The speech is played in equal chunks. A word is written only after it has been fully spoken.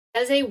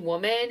As a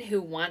woman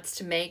who wants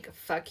to make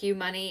fuck you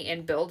money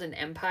and build an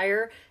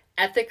empire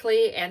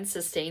ethically and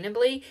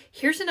sustainably,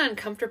 here's an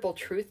uncomfortable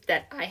truth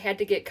that I had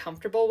to get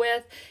comfortable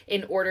with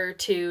in order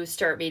to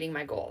start meeting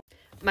my goal.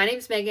 My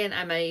name's Megan.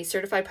 I'm a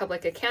certified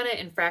public accountant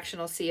and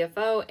fractional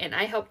CFO, and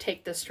I help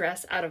take the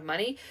stress out of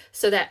money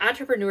so that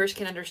entrepreneurs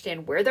can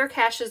understand where their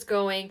cash is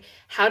going,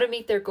 how to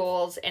meet their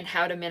goals, and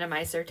how to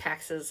minimize their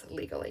taxes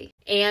legally.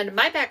 And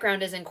my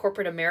background is in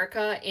corporate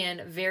America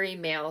in very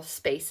male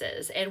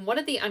spaces. And one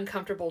of the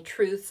uncomfortable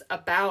truths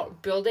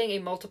about building a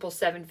multiple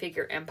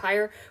seven-figure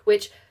empire,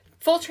 which,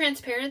 full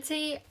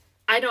transparency,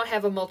 I don't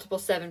have a multiple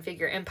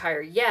seven-figure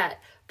empire yet,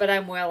 but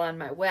I'm well on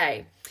my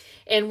way.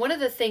 And one of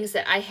the things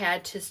that I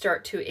had to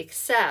start to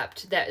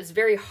accept that is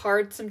very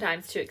hard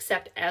sometimes to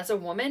accept as a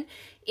woman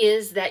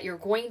is that you're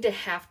going to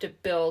have to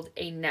build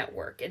a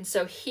network. And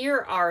so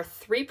here are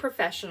three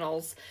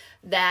professionals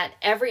that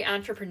every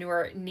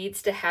entrepreneur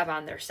needs to have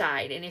on their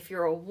side. And if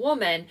you're a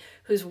woman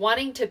who's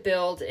wanting to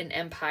build an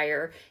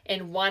empire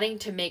and wanting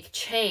to make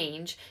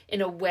change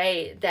in a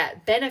way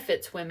that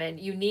benefits women,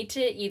 you need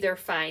to either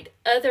find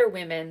other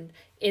women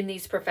in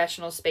these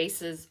professional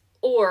spaces,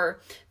 or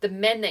the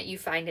men that you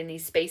find in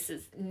these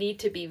spaces need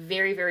to be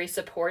very, very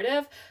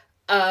supportive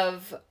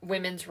of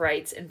women's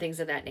rights and things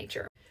of that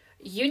nature.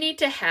 You need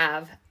to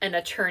have an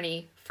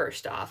attorney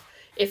first off.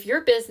 If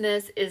your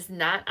business is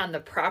not on the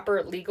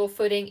proper legal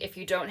footing, if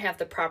you don't have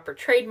the proper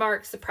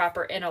trademarks, the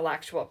proper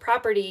intellectual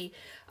property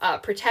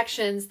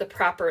protections, the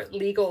proper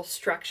legal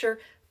structure,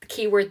 the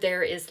key word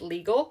there is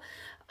legal,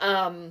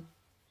 then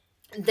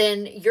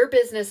your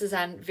business is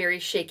on very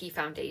shaky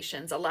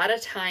foundations. A lot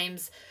of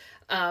times,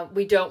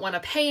 we don't want to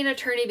pay an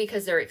attorney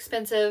because they're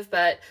expensive,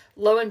 but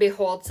lo and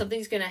behold,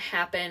 something's going to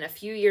happen a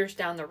few years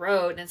down the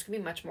road and it's going to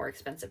be much more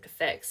expensive to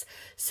fix.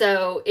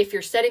 So if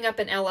you're setting up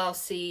an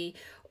LLC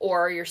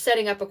or you're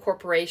setting up a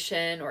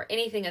corporation or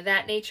anything of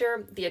that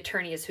nature, the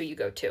attorney is who you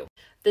go to.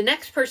 The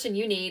next person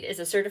you need is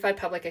a certified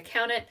public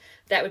accountant.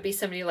 That would be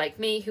somebody like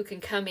me who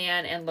can come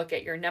in and look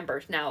at your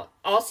numbers. Now,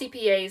 all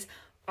CPAs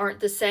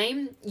aren't the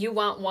same. You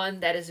want one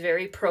that is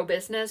very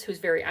pro-business, who's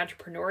very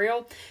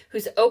entrepreneurial,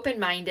 who's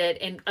open-minded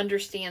and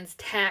understands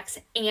tax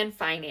and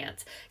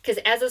finance. Because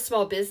as a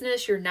small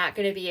business, you're not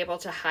going to be able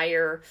to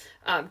hire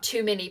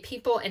too many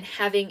people, and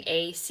having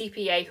a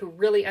CPA who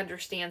really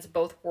understands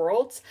both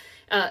worlds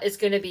is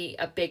going to be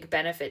a big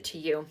benefit to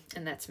you.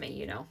 And that's me,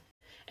 you know.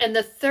 And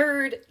the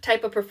third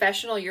type of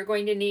professional you're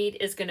going to need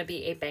is going to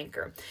be a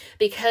banker.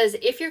 Because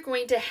if you're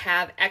going to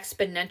have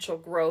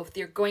exponential growth,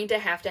 you're going to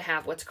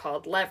have what's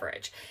called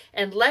leverage.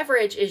 And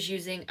leverage is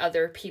using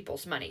other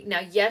people's money.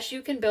 Now, yes,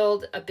 you can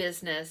build a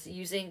business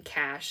using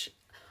cash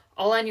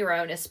all on your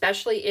own,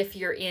 especially if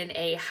you're in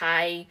a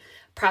high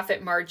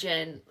profit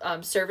margin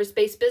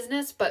service-based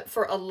business. But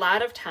for a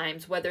lot of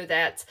times, whether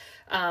that's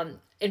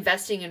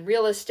investing in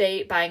real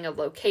estate, buying a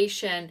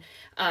location,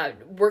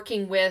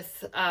 working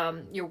with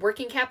your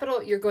working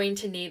capital, you're going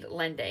to need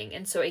lending.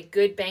 And so a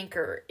good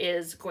banker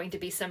is going to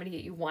be somebody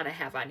that you want to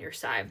have on your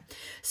side.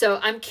 So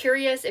I'm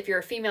curious, if you're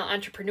a female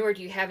entrepreneur,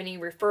 do you have any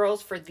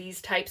referrals for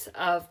these types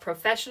of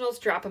professionals?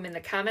 Drop them in the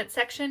comment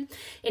section.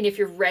 And if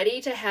you're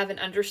ready to have an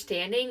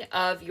understanding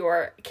of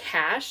your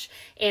cash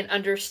and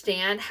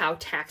understand how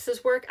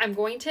taxes work, I'm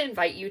going to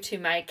invite you to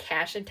my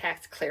Cash and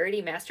Tax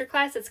Clarity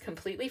Masterclass. It's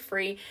completely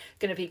free,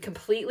 going to be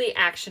completely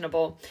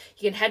actionable.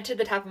 You can head to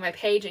the top of my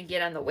page and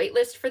get on the wait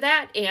list for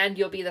that, and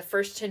you'll be the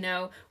first to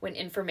know when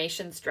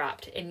information's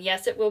dropped. And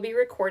yes, it will be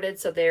recorded,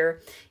 so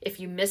if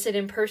you miss it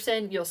in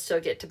person, you'll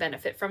still get to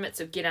benefit from it,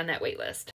 so get on that wait list.